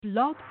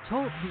Blog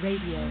Talk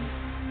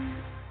Radio.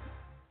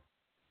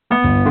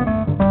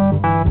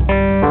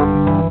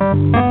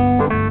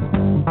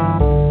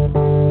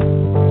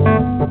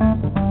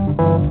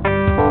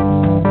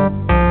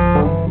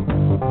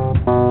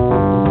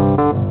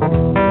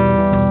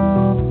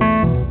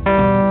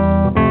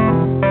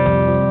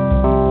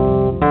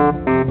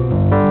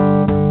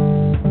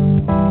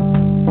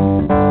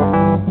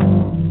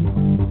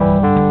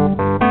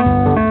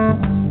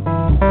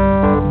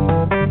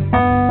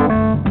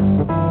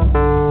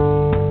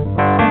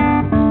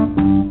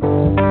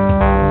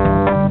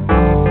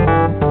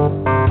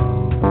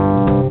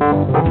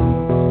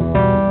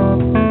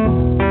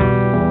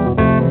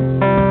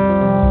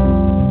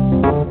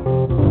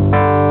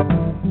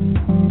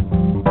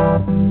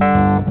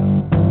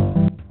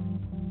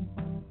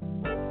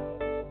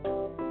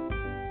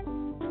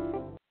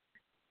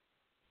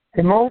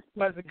 A most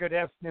pleasant good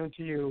afternoon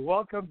to you.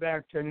 Welcome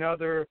back to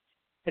another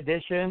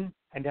edition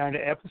and down to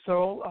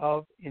episode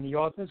of In the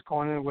Author's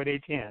Corner with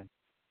A10.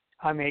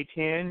 I'm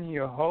A10,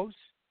 your host,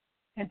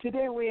 and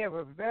today we have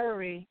a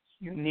very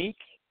unique,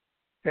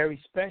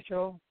 very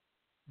special,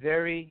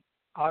 very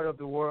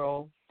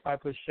out-of-the-world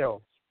type of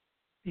show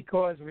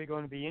because we're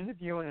going to be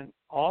interviewing an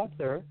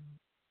author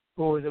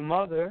who is a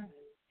mother,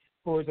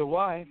 who is a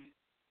wife,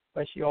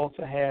 but she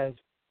also has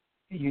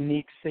a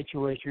unique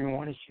situation we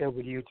want to share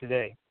with you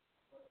today.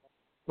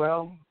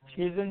 Well,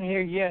 she isn't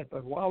here yet,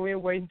 but while we're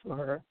waiting for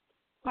her,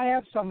 I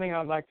have something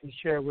I'd like to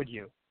share with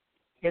you.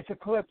 It's a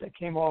clip that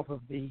came off of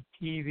the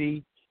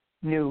TV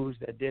news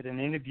that did an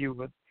interview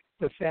with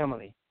the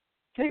family.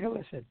 Take a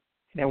listen, and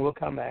then we'll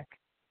come back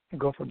and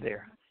go from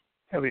there.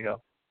 Here we go.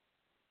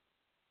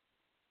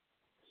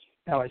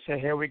 Now I say,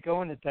 here we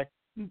go, and the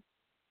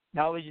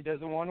technology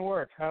doesn't want to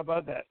work. How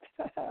about that?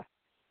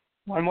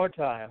 One more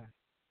time.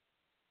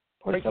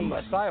 Breaking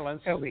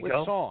silence with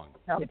go. song.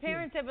 The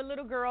parents of a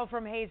little girl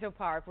from Hazel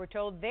Park were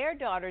told their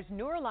daughter's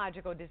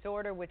neurological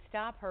disorder would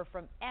stop her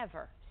from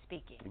ever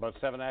speaking. About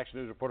 7 Action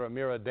News reporter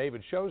Amira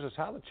David shows us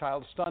how the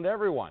child stunned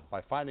everyone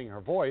by finding her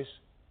voice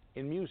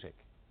in music.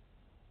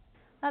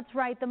 That's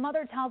right. The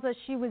mother tells us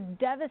she was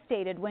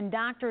devastated when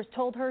doctors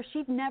told her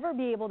she'd never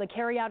be able to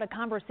carry out a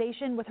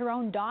conversation with her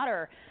own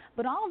daughter.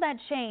 But all of that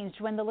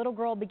changed when the little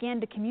girl began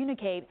to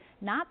communicate,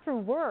 not through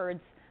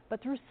words,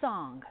 but through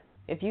song.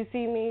 If you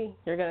see me,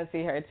 you're going to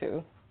see her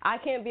too. I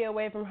can't be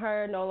away from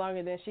her no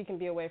longer than she can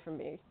be away from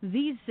me.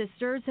 These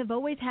sisters have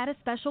always had a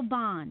special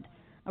bond,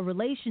 a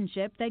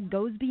relationship that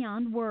goes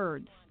beyond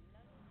words.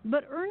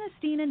 But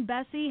Ernestine and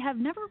Bessie have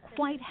never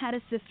quite had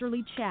a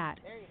sisterly chat.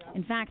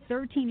 In fact,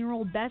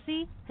 13-year-old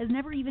Bessie has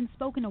never even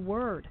spoken a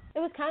word. It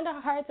was kind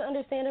of hard to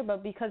understand her,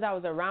 but because I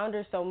was around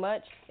her so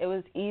much, it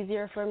was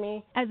easier for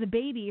me. As a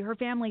baby, her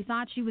family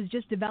thought she was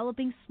just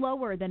developing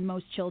slower than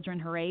most children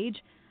her age.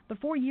 But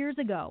 4 years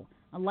ago,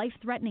 a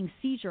life-threatening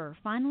seizure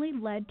finally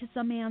led to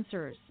some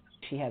answers.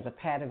 She has a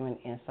pattern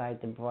inside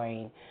the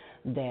brain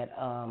that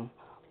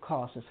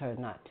causes her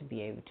not to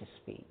be able to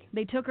speak.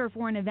 They took her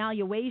for an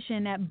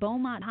evaluation at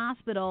Beaumont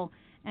Hospital,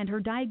 and her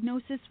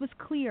diagnosis was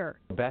clear.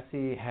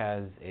 Bessie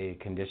has a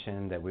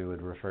condition that we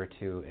would refer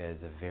to as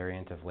a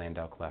variant of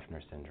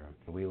Landau-Kleffner syndrome.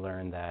 We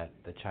learned that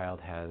the child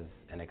has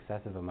an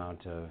excessive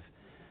amount of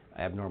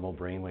abnormal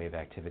brainwave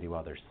activity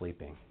while they're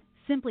sleeping.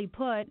 Simply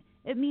put,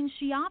 it means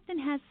she often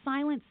has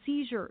silent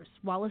seizures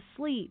while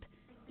asleep,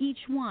 each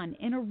one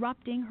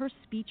interrupting her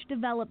speech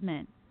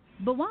development.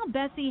 But while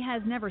Bessie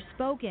has never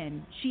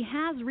spoken, she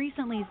has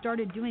recently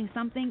started doing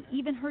something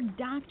even her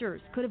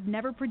doctors could have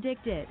never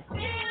predicted.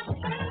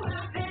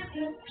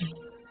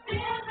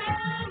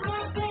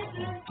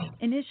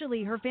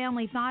 Initially, her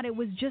family thought it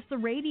was just the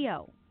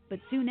radio, but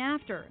soon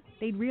after,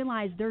 they'd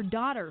realized their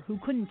daughter, who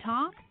couldn't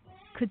talk,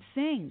 could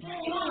sing.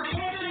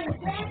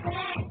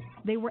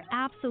 They were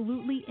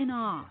absolutely in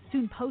awe,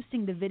 soon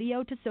posting the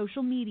video to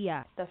social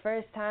media. The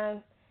first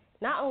time,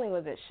 not only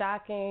was it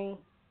shocking,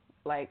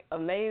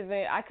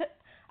 amazing, I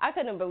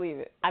couldn't believe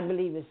it. I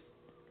believe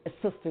it's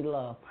sister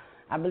love.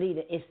 I believe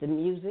that it's the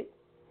music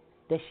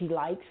that she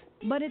likes.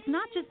 But it's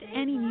not just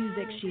any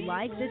music she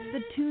likes, it's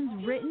the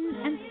tunes written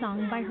and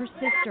sung by her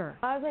sister.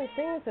 I've been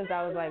singing since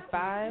I was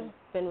 5,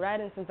 been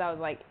writing since I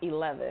was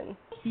 11.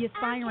 The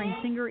aspiring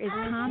singer is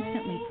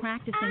constantly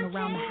practicing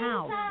around the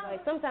house.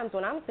 Sometimes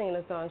when I'm singing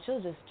a song,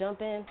 she'll just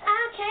jump in.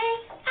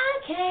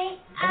 Okay.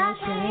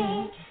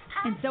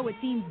 And so it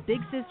seems Big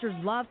Sister's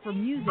love for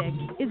music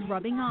is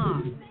rubbing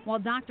off. While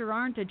Dr.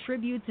 Arndt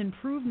attributes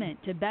improvement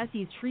to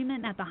Bessie's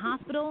treatment at the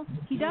hospital,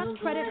 he does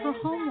credit her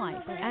home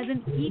life as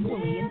an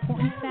equally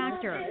important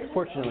factor.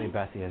 Fortunately,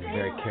 Bessie has a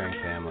very caring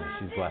family.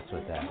 She's blessed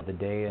with that. The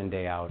day in,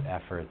 day out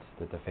efforts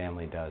that the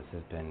family does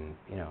has been,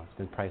 it's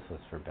been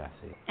priceless for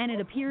Bessie. And it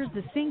appears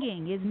the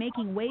singing is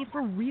making way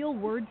for real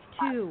words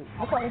too.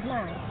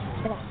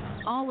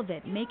 All of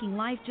it making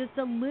life just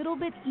a little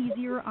bit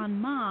easier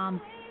on Mom,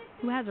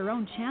 who has her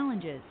own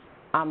challenges.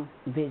 I'm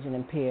vision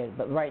impaired,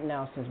 but right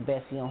now, since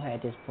Bessie don't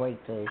have this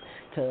breakthrough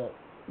to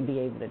be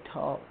able to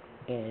talk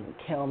and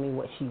tell me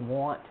what she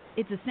wants.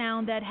 It's a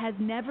sound that has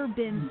never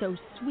been so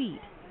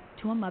sweet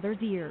to a mother's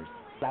ears.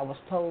 I was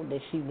told that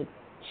she would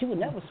she would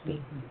never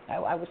speak.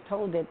 I was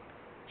told that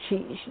she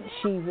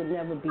would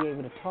never be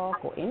able to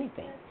talk or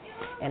anything,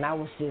 and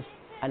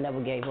I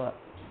never gave up.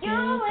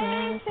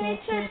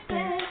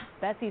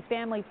 Bessie's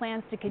family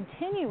plans to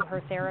continue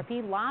her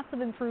therapy, lots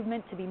of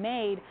improvement to be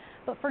made,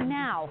 but for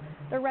now,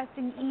 they're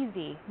resting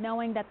easy,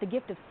 knowing that the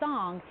gift of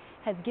song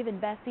has given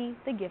Bessie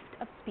the gift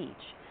of speech.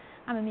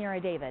 I'm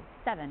Amira David,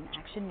 7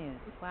 Action News.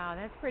 Wow,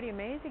 that's pretty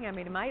amazing. I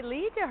mean, it might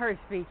lead to her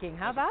speaking.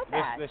 How about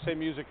that? They say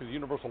music is a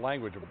universal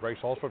language. It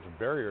breaks all sorts of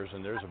barriers,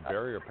 and there's a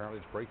barrier apparently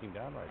that's breaking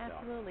down right now.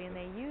 Absolutely, and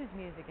they use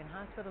music in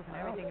hospitals and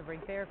everything to bring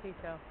therapy,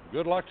 so.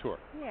 Good luck to her.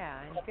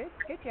 Yeah, and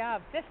good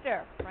job.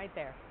 Sister, right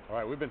there. All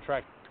right, we've been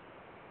tracking.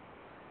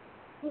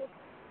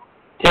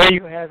 There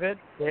you have it.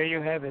 There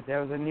you have it. That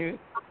was a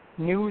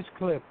news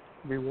clip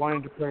we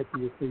wanted to play for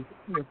you.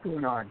 What's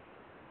going on?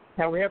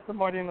 Now we have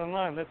somebody on the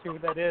line. Let's see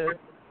what that is.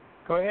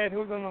 Go ahead.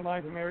 Who's on the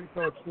line from area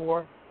code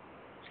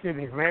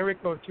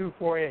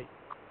 248?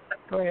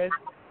 Go ahead.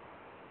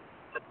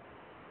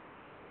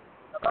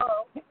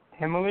 Hello.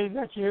 Emily, is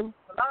that you?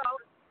 Hello.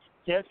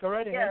 Yes, go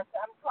right ahead. Yes,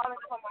 I'm calling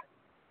from my.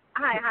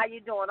 Hi, how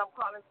you doing? I'm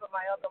calling from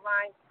my other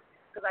line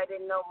because I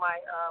didn't know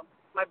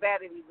my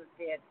battery was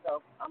dead,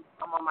 so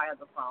I'm on my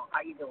other phone.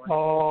 How you doing?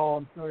 Oh,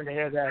 I'm sorry to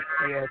hear that.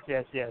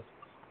 Yes.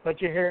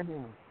 But you're here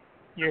now.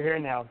 You're here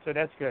now, so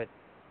that's good.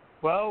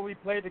 Well, we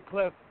played the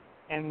clip,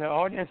 and the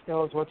audience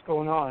knows what's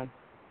going on.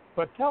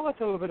 But tell us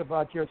a little bit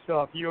about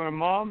yourself. You're a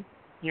mom,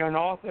 you're an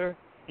author,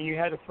 and you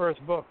had a first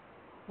book.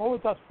 What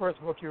was that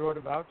first book you wrote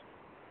about?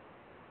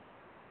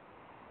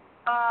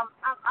 I'm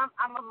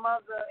a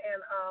mother,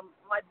 and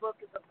my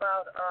book is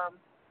about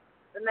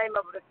the name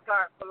of it is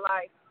Scarred for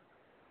Life.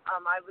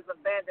 I was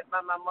abandoned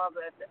by my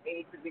mother at the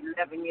age of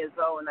 11 years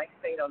old, and I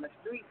stayed on the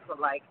streets for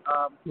like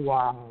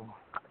Wow.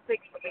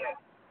 6 years.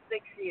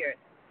 6 years.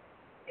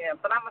 Yeah,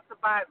 but I'm a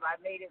survivor. I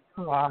made it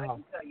through. Wow. I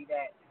can tell you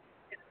that.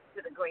 It's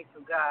to the grace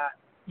of God.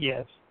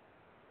 Yes.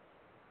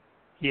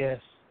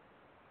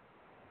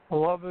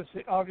 Well,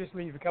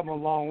 obviously you've come a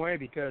long way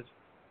because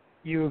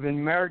you've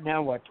been married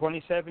now,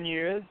 27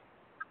 years?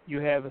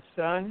 You have a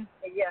son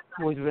Yes.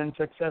 who's been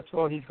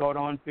successful. He's gone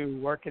on to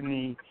work in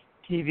the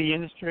TV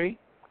industry.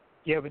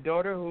 You have a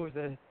daughter who's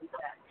a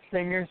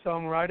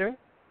singer-songwriter.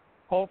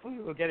 Hopefully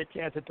we'll get a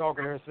chance to talk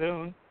to her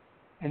soon.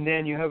 And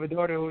then you have a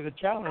daughter who's a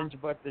challenge,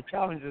 but the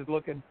challenge is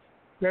looking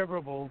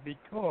favorable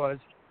because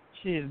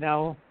she is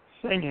now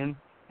singing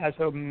as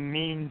a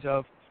means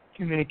of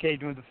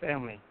communicating with the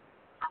family.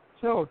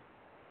 So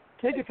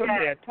take it from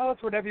there. Tell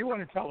us whatever you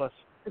want to tell us.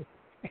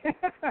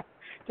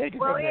 Take it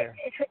from there.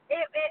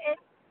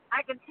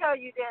 I can tell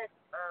you this,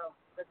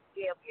 Mr.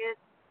 Gibb,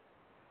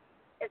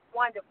 it's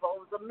wonderful.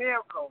 It was a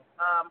miracle.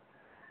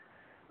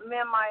 Me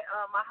and my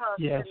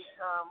husband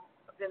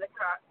was in the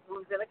car,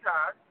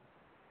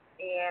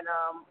 and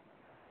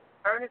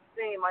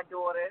Ernestine, my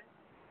daughter,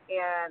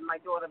 and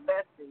my daughter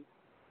Bessie,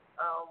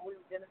 we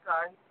was in the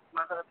car.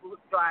 My husband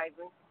was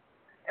driving,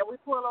 and we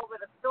pulled over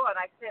to the store,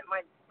 and I sent my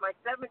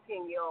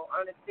 17-year-old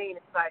Ernestine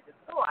inside the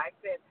store. I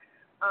said,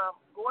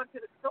 go into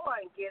the store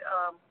and get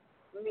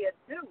me a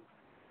juice.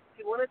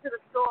 She went into the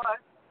store,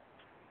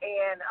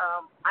 and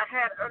I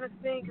had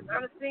Ernestine, because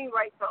Ernestine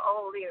writes her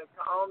own lyrics,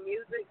 her own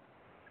music,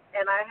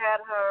 and I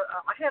had her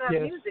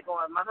music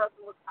on. My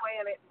husband was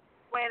playing a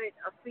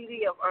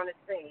CD of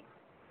Ernestine,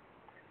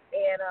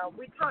 and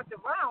we turned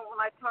around. When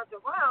I turned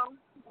around,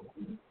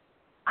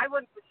 I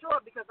wasn't for sure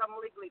because I'm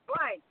legally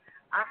blind.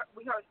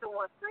 We heard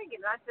someone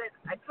singing, and I said,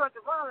 I turned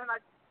around and I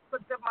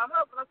looked at my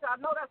husband. I said, I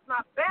know that's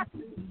not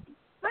Bessie.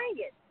 Sing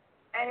it.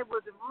 And it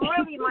was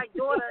really my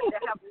daughter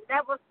that have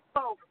never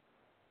spoke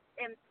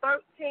in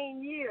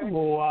 13 years.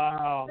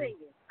 Wow.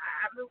 Singing.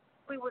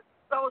 We were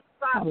so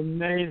shocked.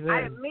 Amazing.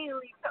 I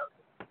immediately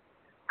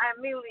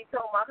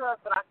told my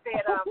husband, I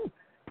said,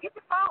 get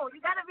the phone.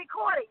 You got to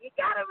record it. You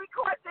got to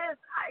record this.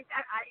 I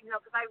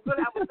because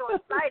I was so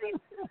excited.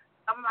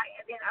 I'm like,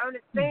 and then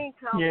Ernestine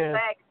comes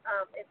back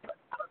out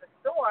of the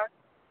store,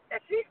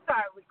 and she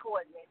started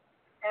recording it,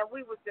 and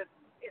we was just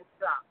in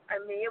shock. I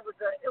mean, it was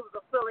a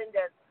feeling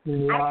that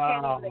I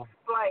can't even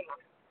explain.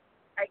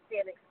 I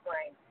can't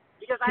explain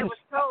because I was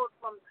told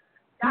from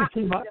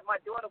doctors that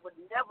my daughter would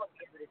never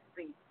be able to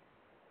speak.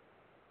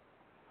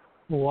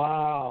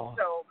 Wow.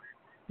 So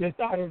just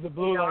out of the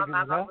blue, like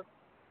that, huh?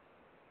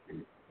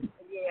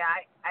 Yeah,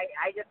 I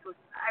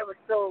was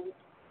so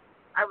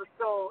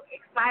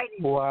excited.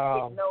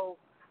 Wow.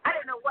 I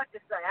didn't know what to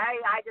say.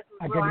 I just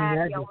was real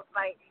happy. I was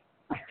like,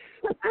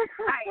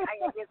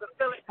 there's a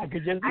feeling. I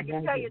could just I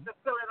can tell you it's a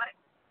feeling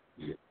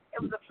it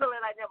was a feeling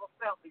I never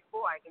felt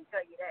before. I can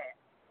tell you that.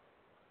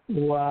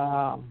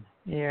 Wow.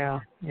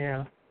 Yeah.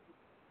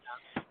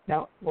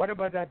 Now, what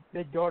about that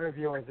big daughter of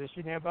yours? Is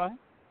she nearby?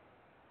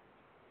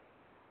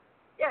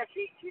 Yeah,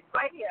 she's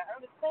right here.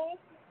 Ernestine.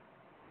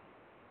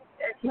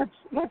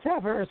 Let's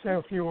have her say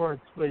a few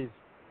words, please.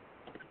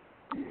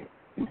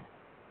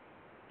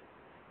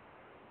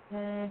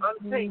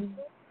 Ernestine.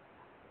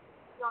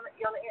 You're on the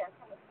air.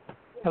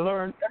 Hello,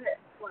 Go ahead.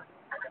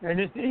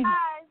 Ernestine.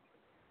 Hi.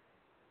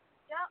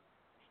 Yep.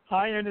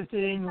 Hi,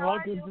 Ernestine. How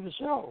Welcome to the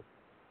show.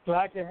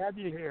 Glad to have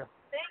you here.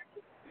 Thank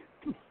you.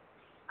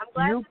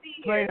 glad you to be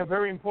played here. a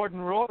very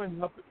important role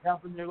in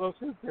helping your little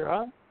sister,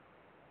 huh?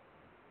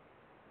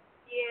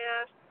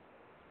 Yeah.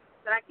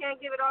 But I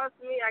can't give it all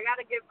to me. I got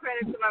to give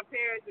credit to my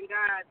parents and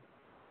God.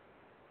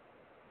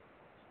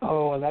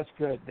 Oh, well, that's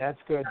good. That's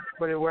good.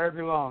 Put it where it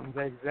belongs.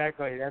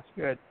 Exactly. That's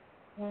good.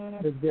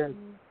 That's good.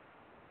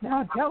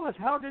 Now, tell us,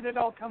 how did it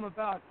all come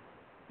about?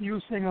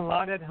 You sing a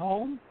lot at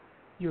home?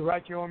 You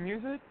write your own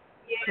music?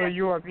 Yeah. So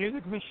you're a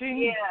music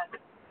machine? Yeah.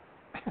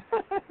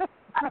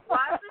 Well,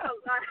 I sing a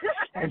lot.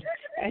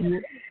 and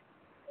you,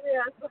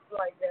 yeah, something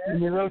like that.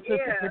 and your little sister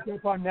Yeah. picked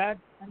up on that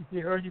and she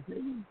heard you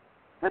singing?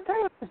 But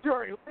tell us the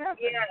story. What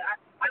happened? Yeah.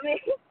 I mean,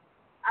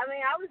 I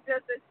was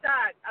just in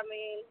shock. I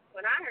mean,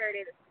 when I heard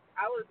it,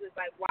 I was just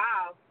like,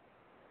 wow.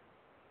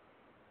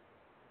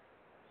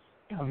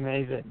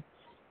 Amazing.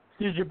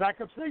 She's your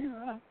backup singer,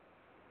 huh?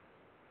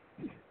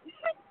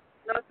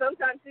 No,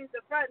 sometimes she's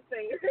the front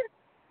singer,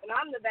 and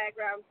I'm the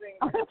background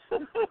singer.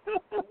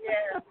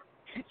 Yeah.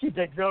 She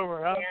takes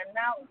over, huh? Yeah,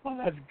 now. Well,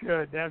 that's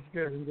good. That's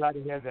good. I'm glad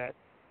to hear that.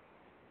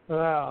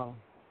 Wow.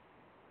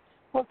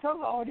 Well, tell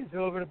the audience a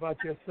little bit about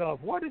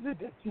yourself. What is it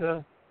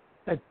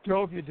that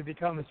drove you to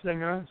become a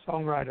singer,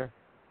 songwriter?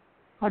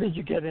 How did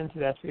you get into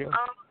that field?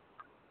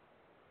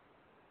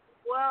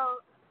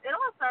 Well, it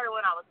all started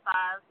when I was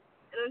 5.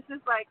 It was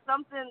just like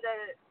something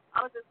that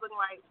I was just looking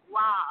like,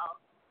 wow.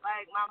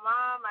 Like my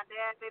mom, my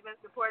dad, they've been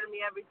supporting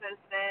me ever since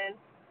then.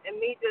 And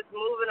me just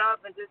moving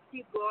up and just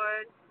keep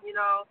going,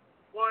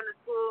 going to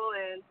school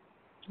and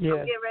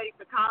getting ready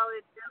for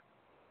college.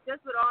 Just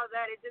with all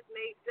that, it just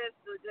made sense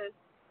to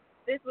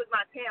this was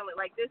my talent.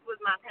 Like, this was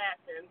my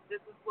passion. This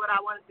is what I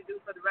wanted to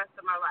do for the rest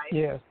of my life.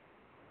 Yes.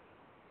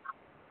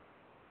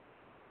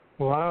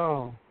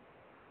 Wow.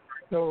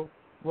 So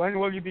when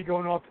will you be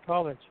going off to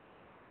college?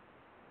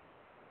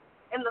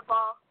 In the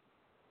fall.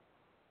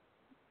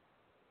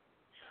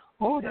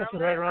 Oh, that's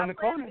right around the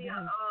corner.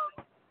 Yeah.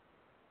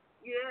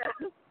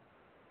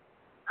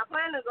 I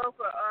plan to go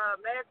for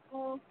med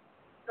school,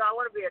 so I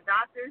want to be a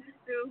doctor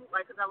too,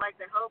 because I like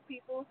to help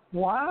people.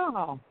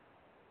 Wow.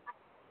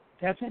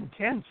 That's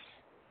intense.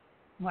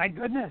 My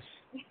goodness.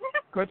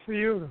 Good for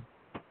you.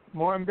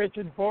 More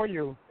ambition for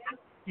you.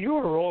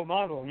 You're a role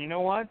model. You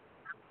know what?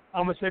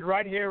 I'm going to say it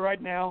right here,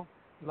 right now,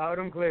 loud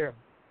and clear.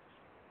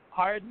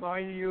 I admire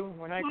you.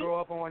 When I grow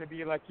up, I want to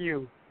be like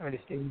you,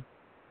 Ernestine.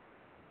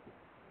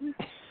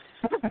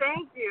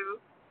 Thank you.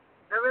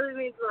 That really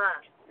means a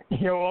lot.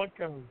 You're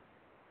welcome.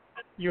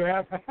 You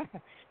have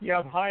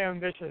high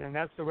ambition, and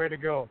that's the way to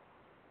go.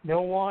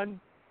 No one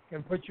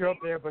can put you up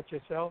there but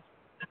yourself.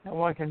 No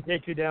one can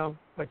take you down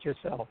but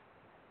yourself.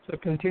 So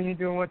continue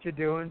doing what you're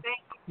doing.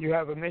 You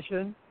have a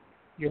mission.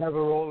 You have a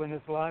role in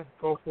this life.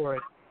 Go for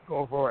it.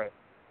 Go for it.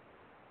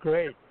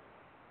 Great.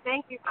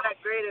 Thank you for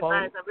that great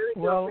advice. I really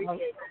do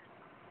appreciate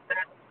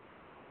that.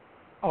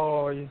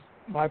 Oh,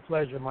 my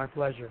pleasure. My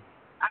pleasure.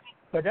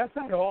 But that's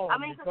not all,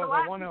 because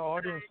I want our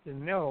audience to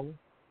know.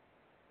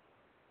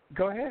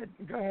 Go ahead.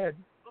 A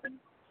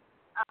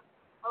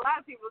lot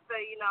of people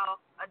say,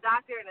 a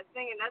doctor and a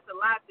singer, that's a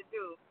lot to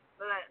do.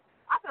 But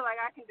I feel like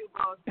I can do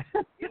both,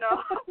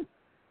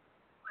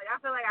 Like, I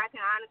feel like I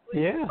can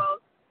honestly do both.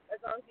 As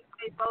long as you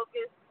stay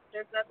focused,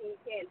 there's nothing you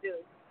can't do.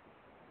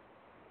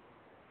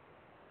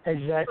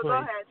 Exactly. So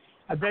go ahead.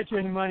 I bet you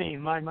any money.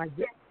 My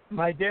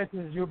guess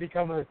is you'll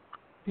become a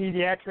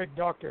pediatric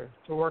doctor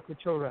to work with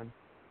children.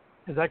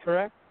 Is that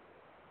correct?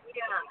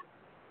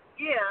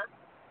 Yeah.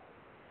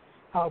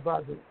 How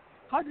about it?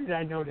 How did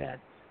I know that?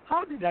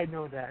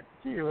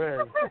 Gee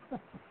whiz.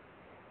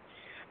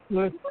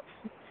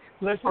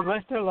 Listen,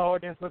 let's tell the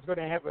audience what's going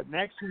to happen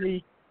next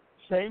week.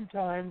 Same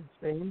time,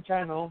 same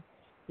channel.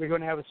 We're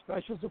going to have a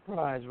special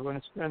surprise. We're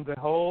going to spend the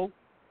whole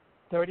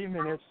 30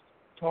 minutes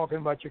talking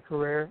about your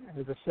career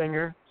as a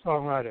singer,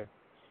 songwriter.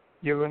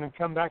 You're going to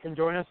come back and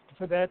join us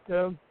for that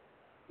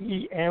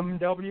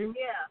EMW?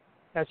 Yeah.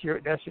 That's your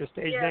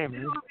stage name,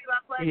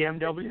 right?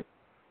 EMW?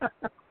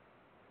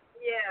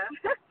 Yeah.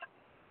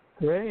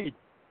 Great.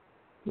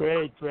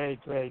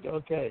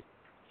 Okay.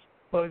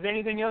 Well, is there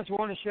anything else you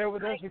want to share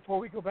with us before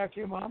we go back to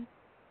your mom?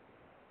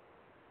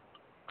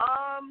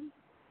 I'll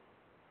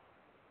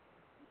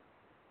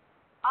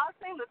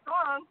sing the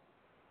song,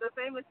 the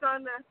famous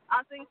song.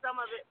 I'll sing some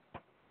of it.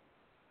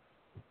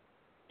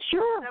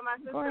 Sure. That my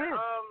sister go ahead.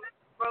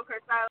 Broke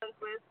her silence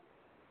with.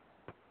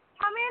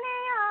 How many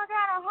of y'all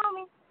got a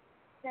homie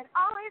that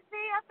always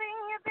be up in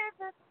your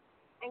business,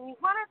 and you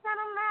wanna send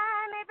them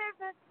mind their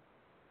business?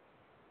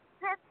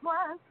 This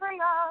one's for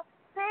y'all.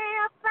 Stay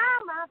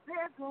about my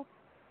business.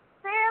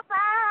 Stay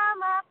about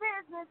my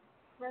business.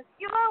 'Cause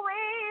you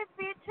always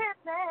be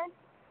trippin'.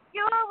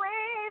 You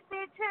always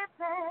be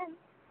trippin'.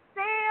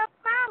 Stay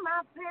about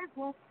my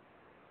business.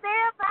 Stay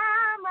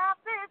about my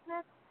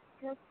business.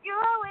 'Cause you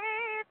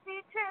always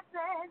be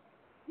trippin'.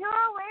 You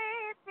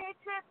always be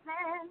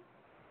trippin'.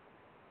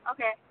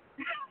 Okay.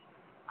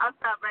 I'll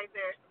stop right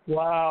there.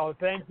 Wow,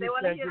 thank you.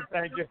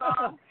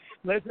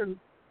 Listen,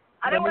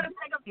 I didn't want to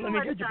take up too much time.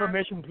 Let me get your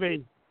permission,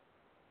 please.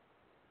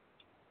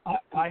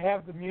 I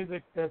have the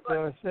music that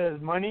says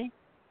money.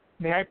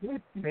 May I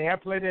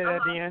play that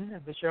at the end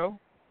of the show?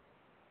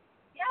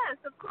 Yes. Yes,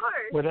 of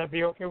course. Would that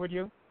be okay with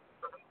you?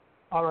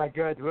 All right,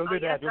 good. We'll do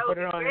that. We'll put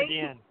it on at the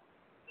end.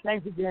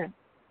 Thanks again.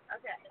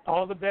 Okay.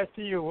 All the best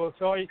to you. We'll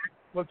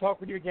talk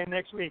with you again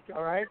next week,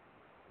 all right?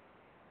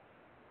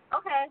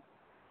 Okay.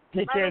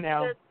 Take care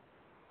now. Good.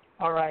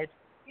 All right.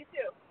 You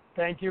too.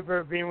 Thank you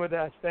for being with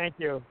us. Thank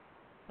you.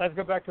 Let's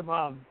go back to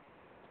Mom.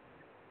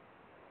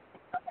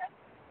 Okay.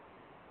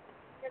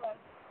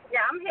 Yeah,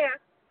 I'm here.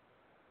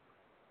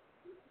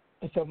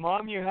 So,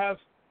 Mom, you have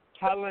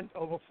talent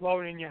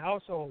overflowing in your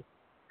household,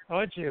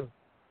 aren't you?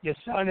 Your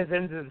son is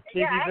into the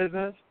TV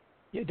business.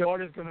 Your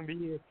daughter's going to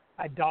be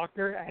a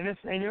doctor and a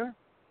singer.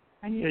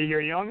 And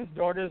your youngest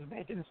daughter is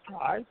making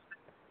strides.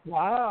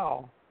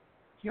 Wow.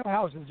 Your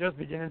house is just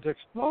beginning to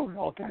explode with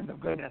all kinds of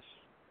goodness.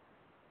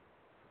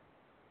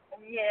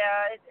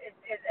 Yeah,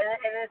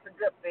 it's a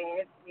good thing.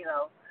 It's,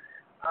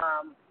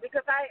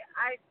 because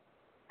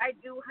I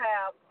do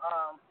have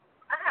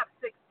I have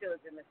 6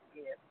 children this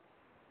year,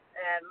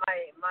 and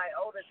my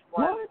oldest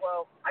one. What?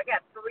 Well, I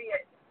got 3.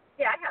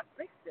 Yeah, I have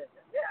 6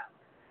 children. Yeah,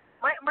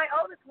 my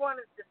oldest one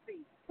is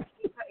deceased.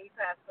 He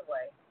passed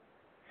away,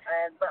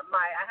 but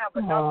I have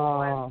another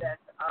one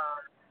that's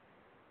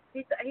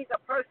he's a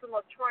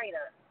personal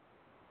trainer.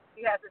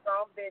 He has his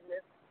own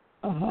business.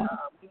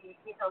 He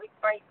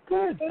trains.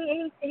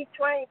 He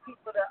trains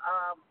people to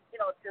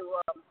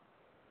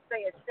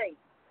stay in shape,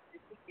 to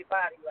keep your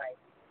body right.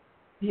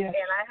 Yes.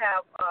 And I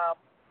have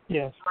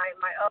yes.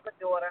 my other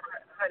daughter.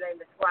 Her name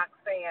is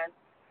Roxanne,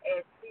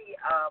 and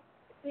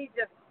she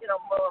just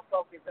more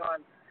focused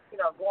on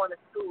going to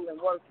school and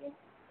working.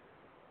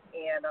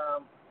 And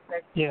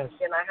yes.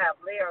 then I have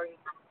Larry.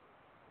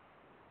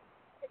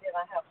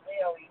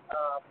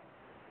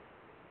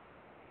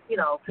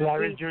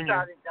 Larry he Jr.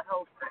 started to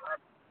host.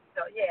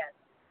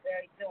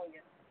 Larry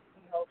Jr.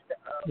 He hosts a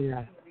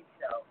TV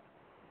show.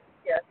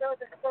 Yeah, so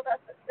that's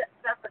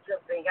a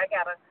good thing. I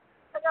got a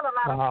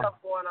lot of stuff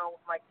going on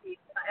with my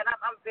kids, and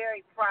I'm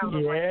very proud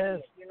of my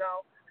kids.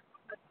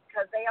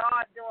 Because they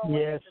are doing what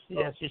they're supposed to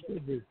do. Yes, you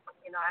should be.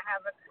 I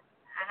haven't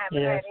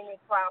had any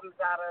problems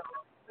out of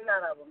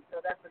none of them,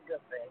 so that's a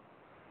good thing.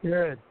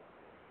 Good.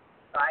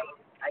 So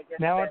I just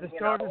now said, at the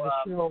start of the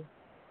show.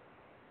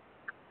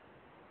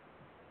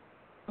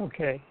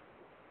 Okay.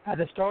 At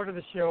the start of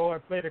the show, I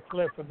played a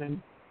clip of the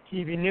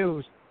TV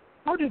news.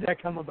 How did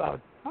that come about?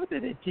 How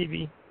did a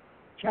TV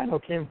channel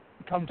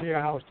come to your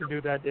house to do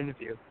that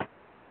interview?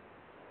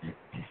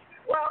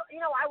 Well,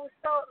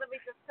 let me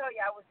just tell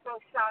you, I was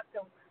so shocked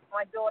of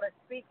my daughter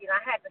speaking.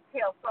 I had to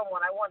tell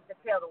someone. I wanted to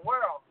tell the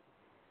world.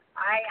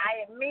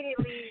 I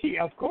immediately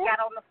got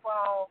on the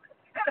phone,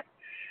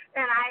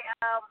 and I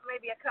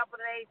maybe a couple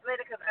of days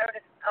later, because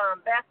Ernest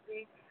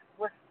Bessie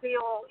was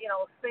still,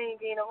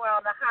 singing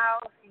around the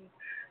house.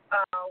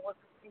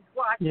 She's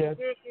washing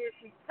dishes.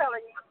 She's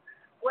telling you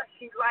what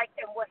she likes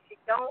and what she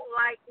don't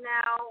like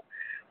now.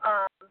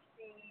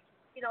 She,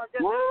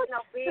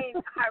 being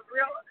her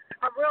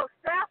real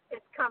self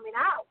is coming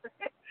out.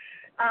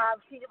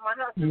 My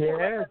husband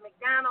was at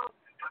McDonald's,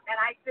 and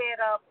I said,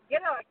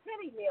 get her a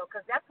kitty meal,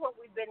 because that's what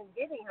we've been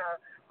getting her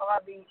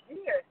all these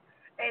years.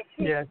 And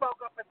she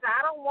spoke up and said,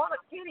 I don't want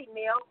a kitty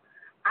meal.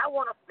 I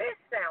want a fish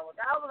sandwich.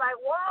 I was like,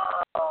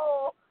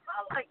 whoa.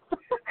 I'm like,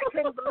 I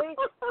couldn't believe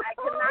it. I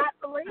could not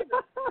believe it.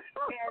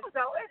 And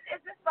so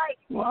it's just like,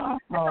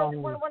 wow. So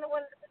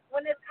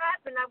when this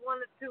happened, I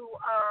wanted to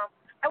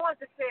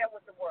share it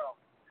with the world.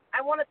 I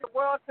wanted the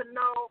world to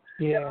know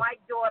that my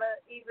daughter,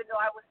 even though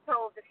I was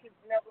told that she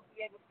would never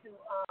be able to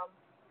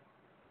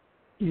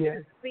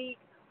speak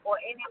or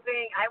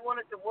anything, I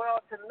wanted the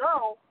world to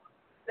know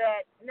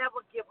that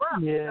never give up.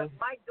 Because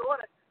my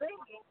daughter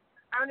singing,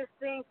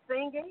 Ernestine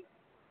singing,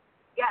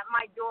 got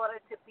my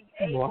daughter to be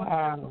able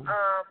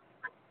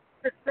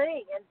to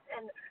sing.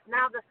 And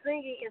now the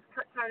singing is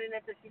turning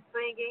into she's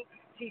singing,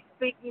 she's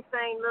speaking,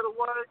 saying little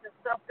words and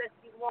stuff that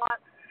she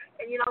wants.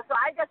 And, so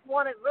I just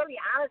wanted, really,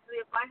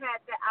 honestly, if I had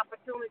that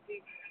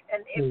opportunity,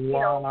 and if,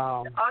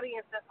 the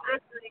audience is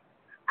listening,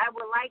 I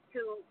would like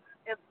to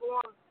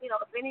inform,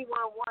 if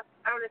anyone wants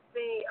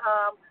Ernestine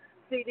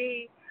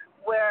CD,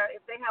 where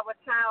if they have a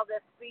child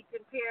that's speech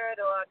impaired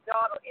or a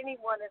daughter,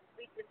 anyone that's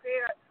speech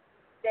impaired,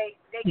 they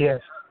can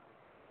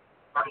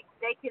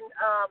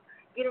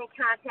get in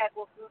contact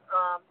with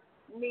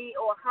me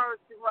or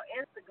her through her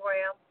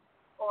Instagram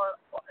or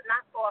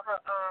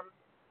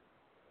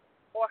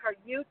her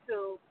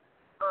YouTube.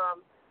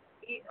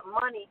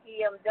 Money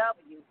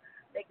EMW.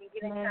 They can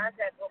get in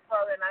contact with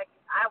her, and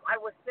I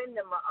would send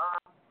them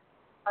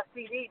a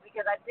CD,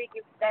 because I think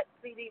that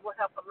CD will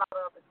help a lot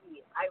of other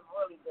kids. I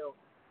really do.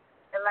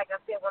 And like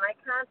I said, when I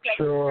contacted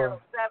Channel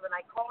 7,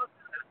 I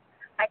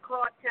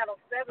called Channel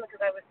 7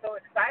 because I was so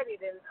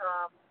excited, and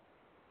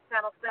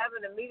Channel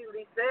 7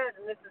 immediately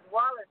said, and this is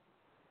Wallace,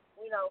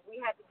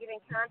 we had to get in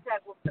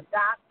contact with the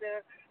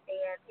doctor,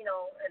 and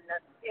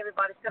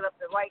everybody set up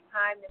the right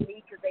time to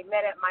meet, because they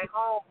met at my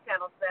home,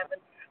 Channel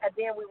 7, and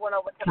then we went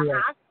over to the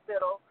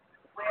hospital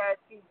where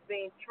she's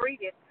being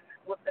treated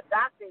with the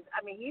doctors.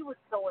 I mean, he was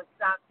so in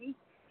shock. He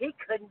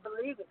couldn't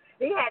believe it.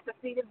 He had to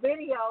see the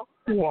video.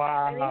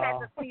 Wow. And he had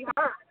to see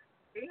her.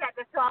 he had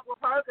to talk with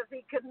her because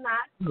he could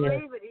not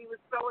believe it. He was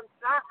so in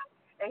shock.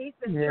 And he's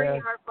been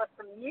treating her for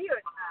some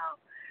years now.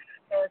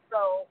 And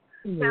so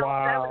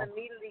Channel 7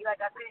 immediately, like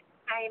I said,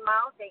 came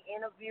out. They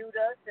interviewed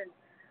us, and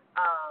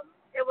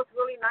it was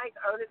really nice.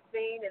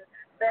 Ernestine and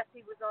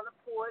Bessie was on the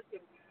porch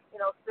and,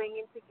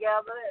 singing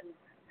together and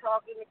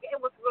talking. It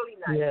was really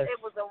nice. Yes.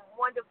 It was a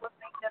wonderful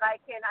thing that I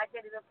can't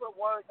even put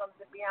words on,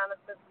 to be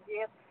honest with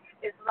you.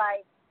 It's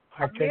like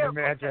I a can miracle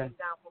imagine.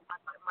 came down for my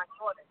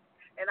daughter.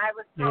 And I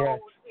was told,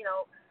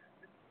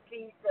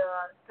 she's,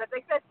 because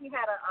they said she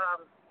had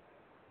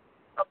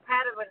a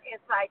pattern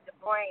inside the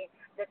brain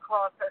that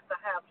caused her to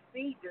have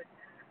seizures.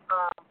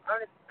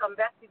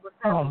 Bessie was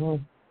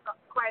having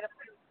quite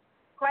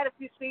a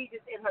few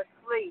seizures in her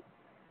sleep,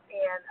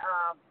 and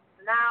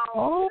now,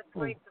 with the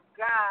grace of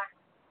God,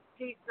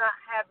 she's not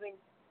having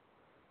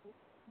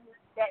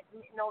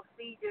no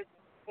seizures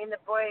in the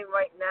brain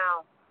right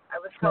now. I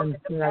was told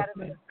that the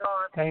pattern is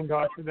gone. Thank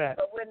God for that.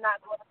 But we're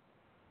not going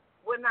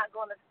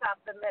to stop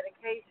the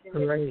medication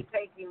that she's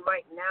taking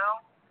right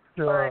now.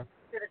 Sure. But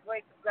to the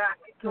grace of God,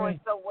 she's doing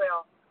so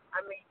well.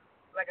 I mean,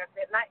 like I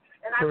said,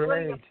 and I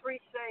really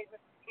appreciate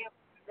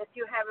that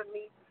you having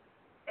me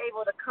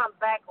able to come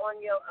back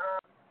on your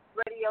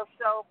radio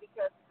show,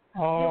 because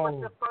you was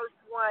the first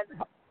one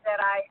that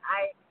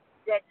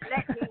that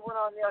let me went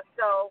on your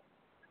show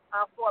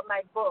for my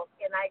book,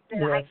 and I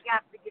said I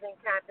got to get in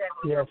contact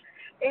with you.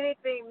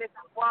 Anything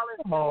Mrs. Wallace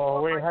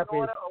or my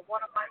daughter or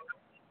one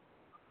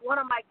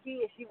of my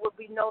kids, you will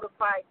be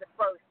notified the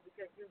first,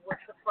 because you was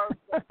the first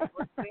one. It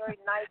was very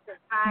nice and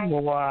kind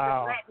to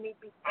let me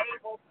be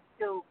able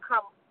to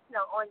come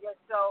on your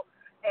show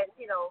and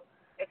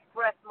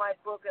express my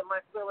book and my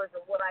feelings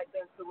of what I've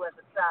been through as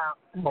a child.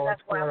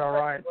 That's why all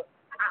right.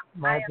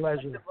 My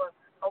pleasure.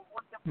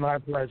 My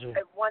pleasure.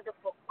 A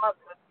wonderful mother.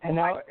 And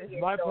now it's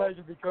my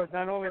pleasure, because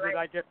not only did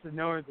I get to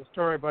know the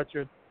story about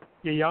your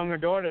younger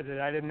daughter that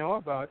I didn't know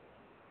about,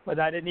 but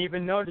I didn't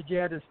even know that you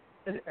had a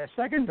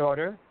second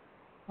daughter,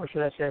 or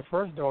should I say a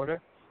first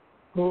daughter,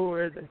 who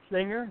is a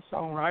singer,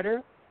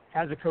 songwriter,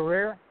 has a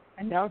career,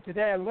 and now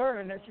today I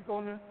learned that she's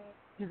going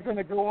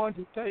to go on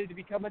to study to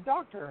become a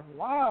doctor.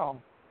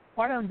 Wow.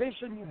 What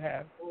ambition you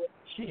have.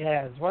 She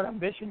has. What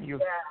ambition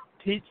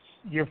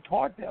you've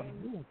taught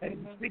them. They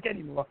didn't speak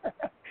anymore.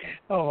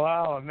 Oh,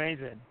 wow,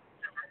 amazing.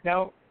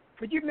 Now,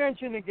 could you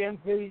mention again,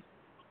 please,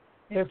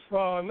 if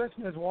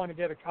listeners want to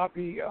get a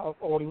copy of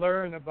or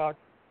learn about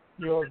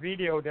your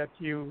video that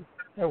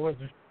was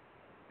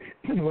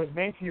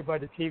made for you by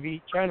the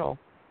TV channel,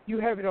 you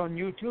have it on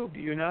YouTube, do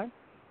you not?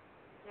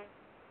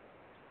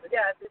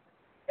 Yes,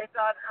 it's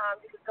on.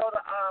 You can go to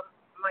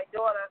my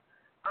daughter.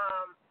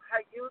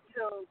 Her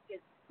YouTube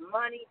is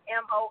Money,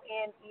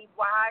 MONEY,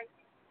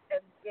 and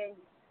then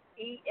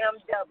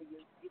EMW.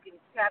 You can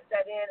tap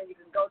that in, and you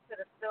can go to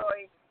the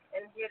story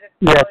and hear the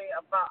story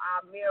about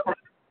our miracle.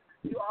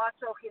 You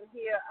also can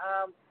hear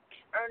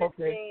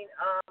Ernestine,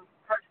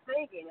 her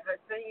singing. Her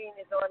singing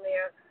is on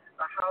there,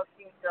 how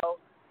she so.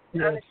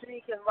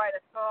 Ernestine can write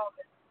a song.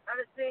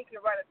 Ernestine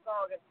can write a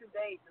song in 2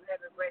 days and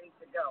have it ready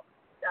to go.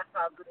 That's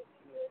how good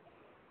she is.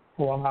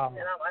 Wow.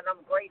 And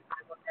I'm grateful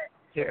for that.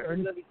 Yeah,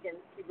 She really can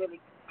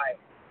write.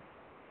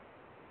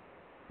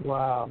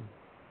 Wow.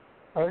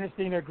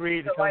 Ernestine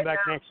agreed to come back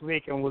next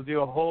week, and we'll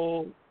do a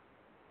whole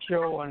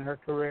show on her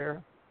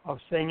career of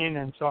singing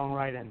and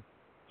songwriting.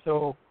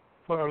 So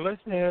for our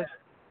listeners,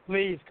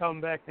 please come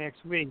back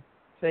next week.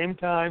 Same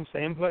time,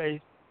 same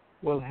place.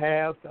 We'll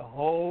have the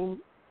whole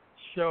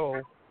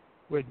show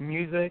with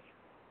music,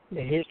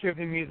 the history of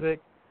the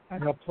music,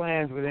 and her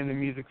plans within the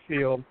music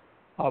field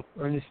of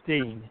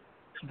Ernestine.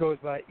 She goes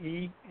by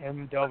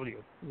EMW.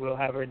 We'll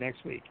have her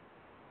next week.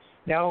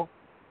 Now,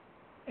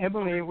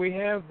 Emily, we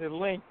have the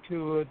link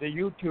to the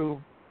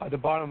YouTube at the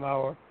bottom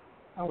of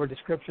our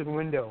description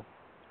window.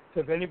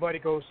 So if anybody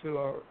goes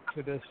to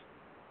this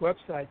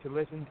website to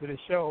listen to the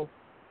show,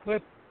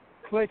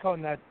 click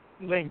on that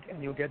link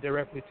and you'll get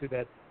directly to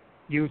that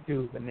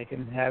YouTube, and they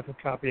can have a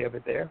copy of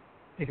it there.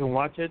 They can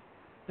watch it,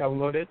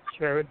 download it,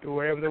 share it, do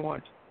whatever they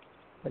want.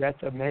 But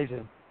that's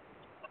amazing.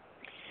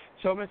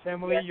 So, Miss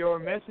Emily, your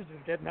message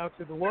is getting out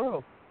to the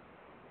world.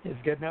 It's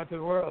getting out to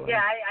the world.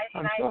 Yeah,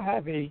 I'm so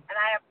happy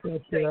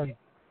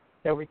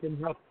that we can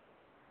help.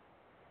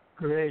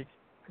 Great.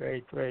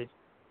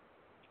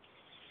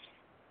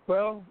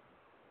 Well,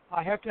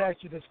 I have to ask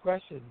you this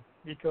question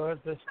because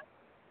this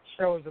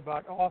show is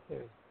about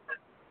authors.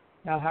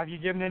 Now, have you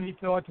given any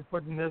thought to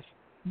putting this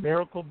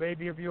miracle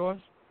baby of yours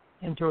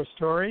into a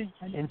story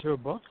and into a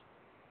book?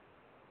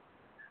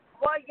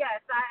 Well, yes,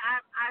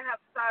 I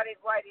have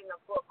started writing a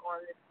book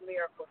on this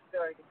miracle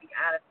story, to be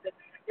honest.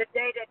 The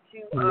day that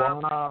you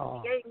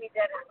gave me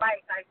that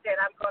advice, I said,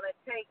 I'm going to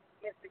take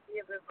Mr.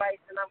 Gibbs' advice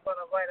and I'm going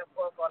to write a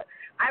book on it.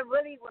 I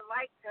really would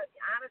like to,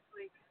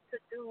 honestly, to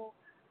do,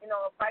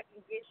 if I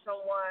can get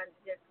someone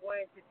that's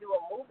willing to do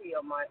a movie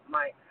of my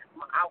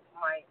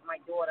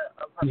daughter,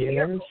 of her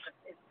miracle.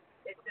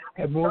 It's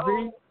a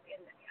movie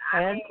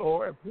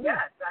or a book.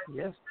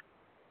 Yes.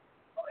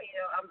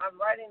 I'm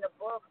writing a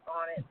book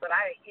on it, but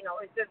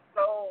it's just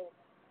so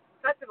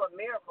such of a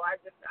miracle. I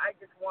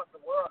just want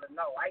the world to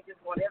know. I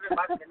just want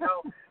everybody to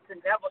know to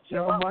never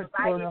give so up. much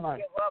I going didn't on.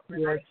 give up,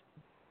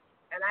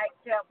 and I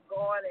kept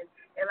going.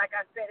 And like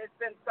I said, it's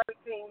been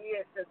 13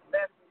 years since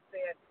Bessie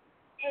said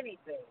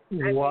anything.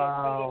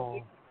 Wow. We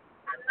didn't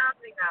get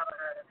nothing out of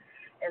her.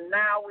 And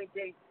now we're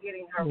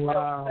getting her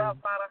wow. stuff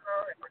out of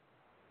her.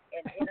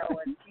 And you know,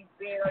 and she's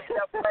being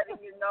herself, letting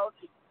you know.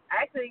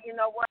 Actually, you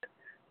know what?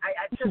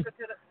 I took her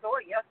to the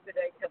store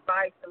yesterday to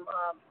buy some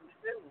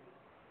shoes.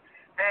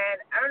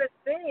 And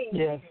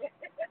Ernestine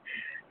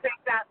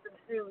picked out some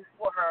shoes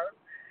for her.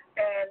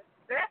 And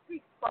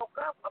Bessie spoke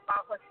up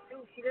about her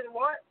shoes. She didn't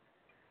want.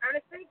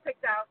 Ernestine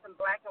picked out some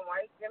black and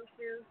white gym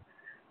shoes.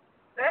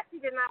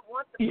 Bessie did not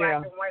want the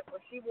black and white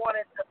one. She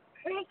wanted the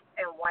pink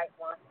and white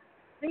one.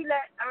 She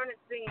let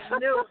Ernestine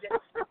knew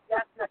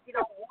that she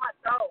don't want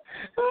those.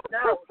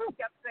 No, she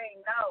kept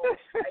saying no.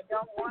 I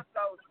don't want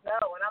those. No,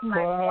 and I'm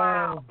like,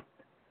 wow.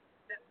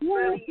 Just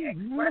really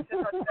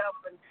expressing herself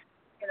and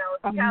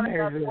telling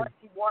us what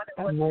she wanted,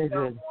 what she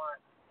don't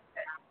want.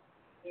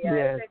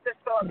 It's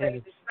just so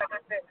amazing. Like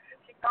I said,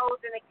 she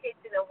goes in the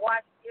kitchen and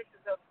washes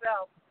dishes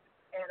herself,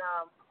 and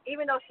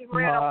even though she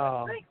ran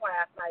over the sink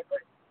last night,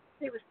 but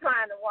she was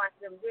trying to wash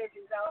them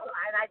dishes,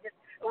 and it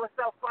was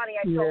so funny.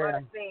 I told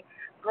her to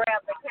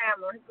grab the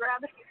camera.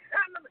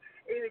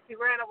 Even she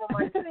ran over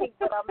my sink,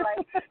 but I'm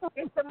like,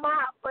 get the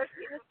mop. But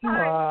she was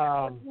trying.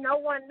 Wow. No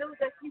one knew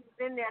that she was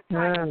in there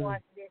trying to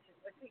wash dishes.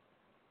 But she,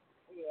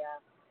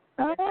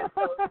 it's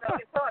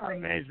so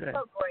amazing. It's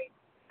so great,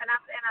 and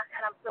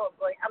I'm so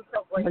great. I'm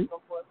so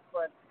grateful for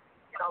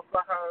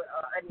her,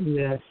 and to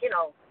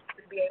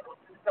be able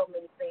to do so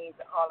many things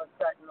all of a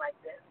sudden like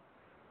this.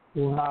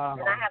 Wow.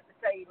 And I have to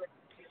tell you,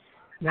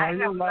 now I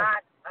have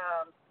not.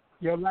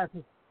 Your life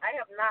is. I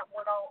have not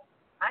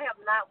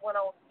went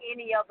on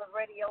any other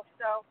radio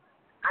show.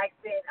 I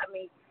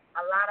mean,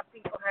 a lot of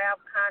people have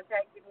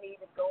contacted me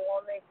to go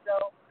on their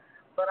show,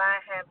 but I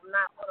have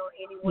not went on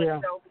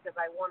anyone's show because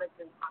I wanted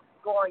to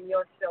go on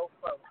your show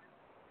first.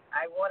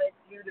 I wanted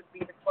you to be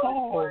the first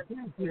one to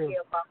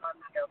hear about my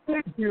show.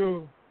 Thank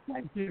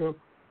you.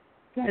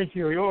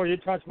 Oh, you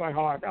touched my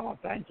heart. Oh,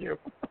 thank you.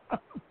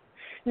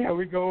 Yeah,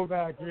 we go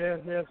back. Yes,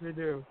 we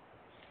do.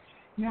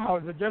 Now, I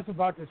was just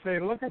about to say,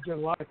 look at your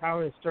life, how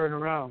it's turned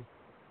around.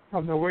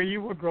 From the way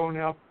you were growing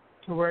up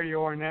to where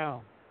you are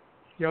now.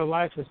 Your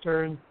life has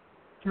turned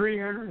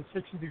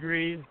 360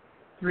 degrees,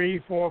 3,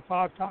 4,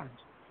 5 times.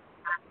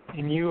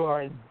 And you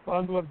are a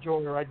bundle of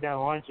joy right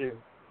now, aren't you?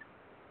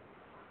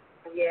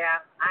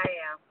 Yeah, I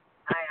am.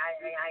 I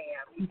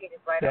am. You get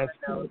it right on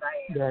the nose.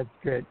 I am. That's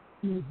good.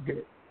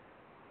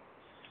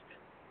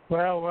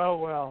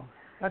 Well.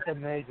 That's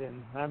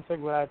amazing. I'm so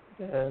glad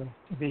to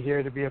be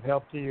here to be of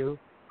help to you.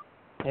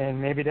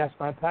 And maybe that's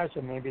my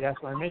passion. Maybe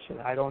that's my mission.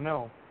 I don't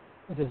know.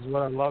 But this is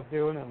what I love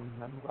doing,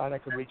 and I'm glad I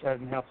could reach out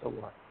and help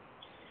someone.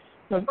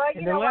 So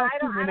in the last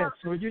 2 minutes,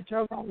 would you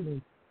tell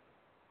me?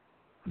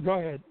 Go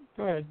ahead.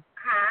 Huh?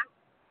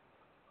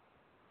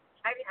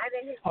 I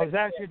didn't. I was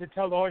asking you to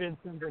tell the audience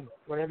something,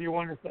 whatever you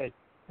want to say.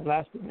 The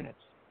last 2 minutes.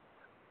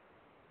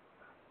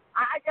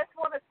 I just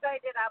want to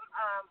say that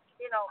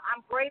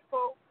I'm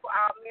grateful for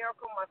our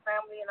miracle, my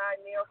family and our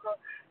miracle,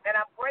 and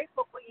I'm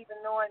grateful for even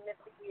knowing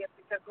Mr. Gibb,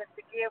 because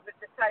Mr. Gibb is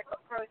the type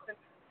of person,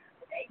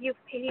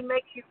 he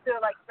makes you feel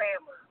like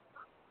family.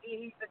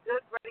 He's a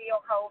good radio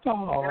host,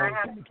 and I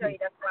have to tell you,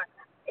 that's why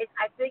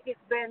I think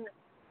it's been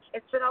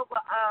over,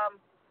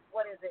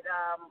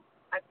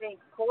 I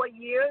think 4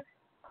 years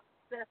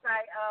since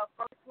I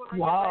first went on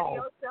the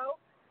radio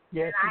show.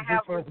 Yes, and I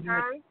have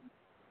returned.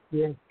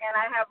 Yes. And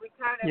I have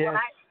returned, and yes.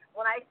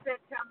 when I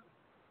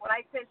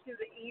sent you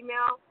the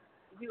email,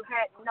 you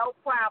had no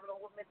problem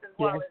with Mrs.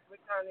 Wallace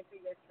returning to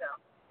your show.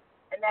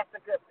 And that's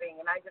a good thing.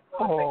 And I just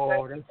want to say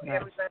thank you for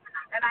everybody.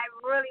 And I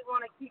really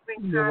want to keep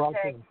in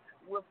contact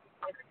with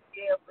Mrs.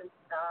 Gibb and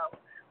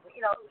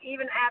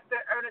even after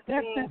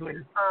Ernestine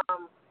interview,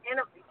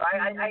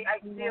 I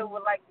still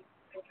would like to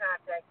keep in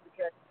contact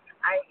because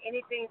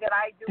anything that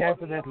I do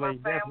with my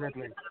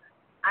family,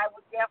 I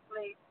would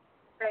definitely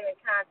stay in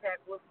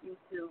contact with you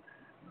to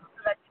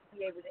let you be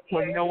able to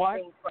air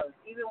everything first.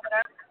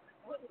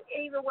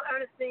 Even when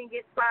Ernestine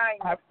gets signed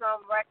with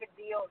some record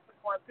deal,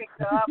 someone picks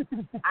her up,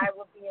 I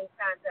will be in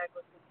contact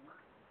with you.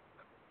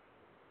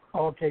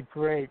 Okay,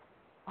 great.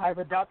 I've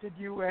adopted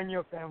you and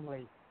your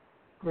family.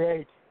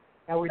 Great.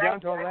 Now we're down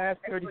to our last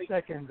 30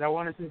 seconds. I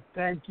want to say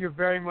thank you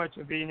very much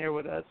for being here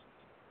with us.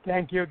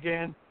 Thank you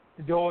again.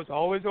 The door is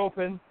always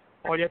open.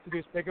 All you have to do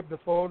is pick up the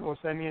phone or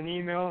send me an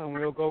email, and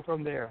we'll go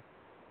from there.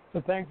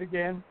 So thanks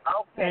again.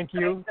 Okay, thank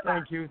you.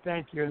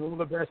 And all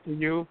the best to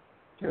you,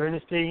 to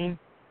Ernestine,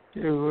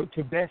 to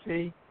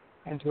Bessie,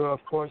 and to, of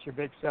course, your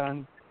big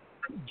son,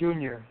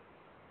 Junior,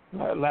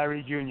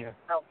 Larry Jr.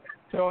 Okay.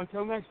 So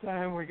until next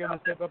time, we're going to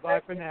say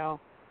bye-bye for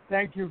now.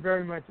 Thank you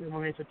very much,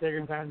 Emily, for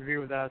taking time to be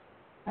with us.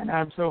 And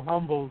I'm so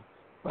humbled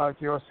about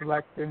your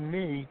selecting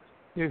me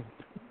to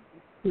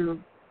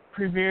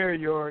premiere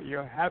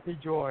your happy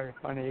joy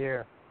on the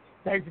air.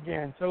 Thanks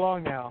again. So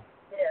long now.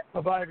 Yes.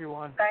 Bye-bye,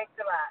 everyone. Thanks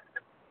a lot.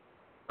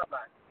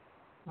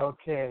 Bye-bye.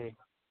 Okay.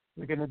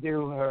 We're going to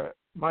do her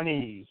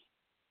Money.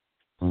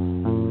 Hey,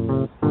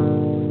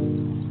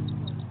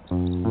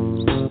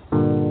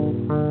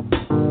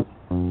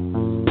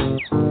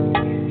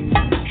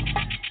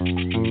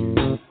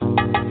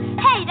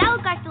 that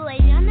looks like the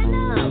lady on the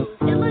nose.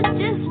 It looks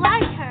just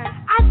like her.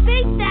 I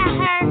think that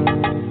her.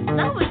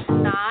 No, it's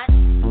not.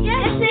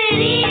 Yes, it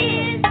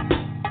is.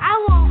 I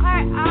want her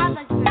all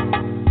the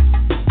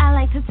girls. I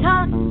like to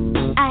talk.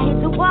 I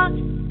hate to walk.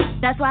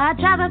 That's why I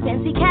drive a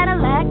fancy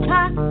Cadillac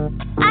car.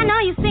 I know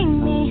you see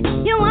me.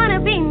 You wanna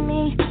be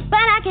me.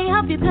 But I can't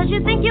help you cause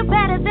you think you're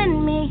better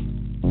than me.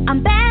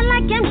 I'm bad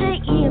like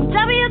MJ,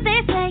 EMW, they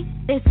say.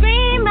 They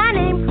scream my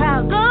name,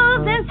 crowd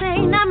goes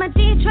insane. I'm a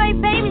Detroit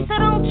baby, so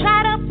don't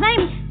try to play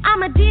me.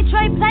 I'm a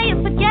Detroit player,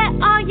 forget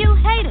all you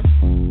haters.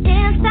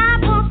 Can't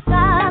stop, won't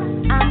stop,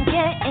 I'm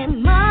getting